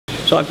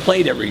So I've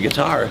played every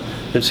guitar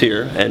that's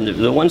here, and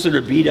the ones that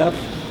are beat up,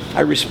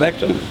 I respect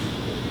them.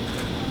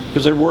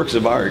 Because they're works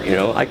of art, you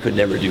know. I could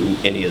never do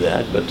any of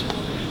that, but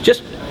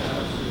just,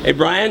 hey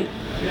Brian,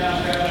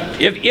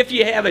 if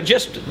you have it,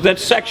 just that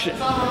section.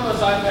 It's on one of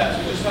those iPads,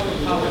 we just have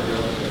a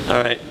power.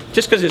 All right,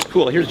 just because it's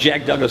cool. Here's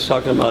Jack Douglas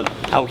talking about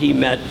how he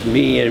met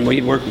me, and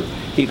we worked,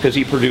 because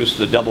he produced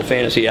the Double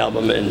Fantasy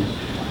album, and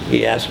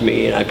he asked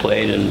me, and I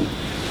played, and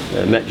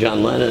met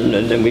John Lennon,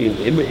 and then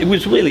it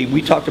was really,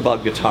 we talked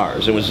about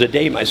guitars. It was the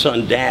day my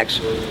son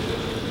Dax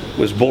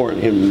was born,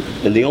 and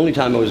the only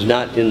time I was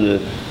not in the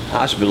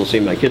hospital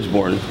seeing my kids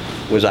born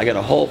was I got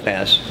a hall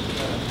pass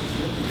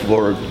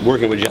for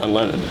working with John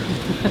Lennon.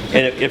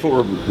 And if it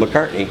were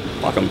McCartney,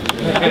 fuck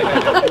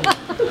him.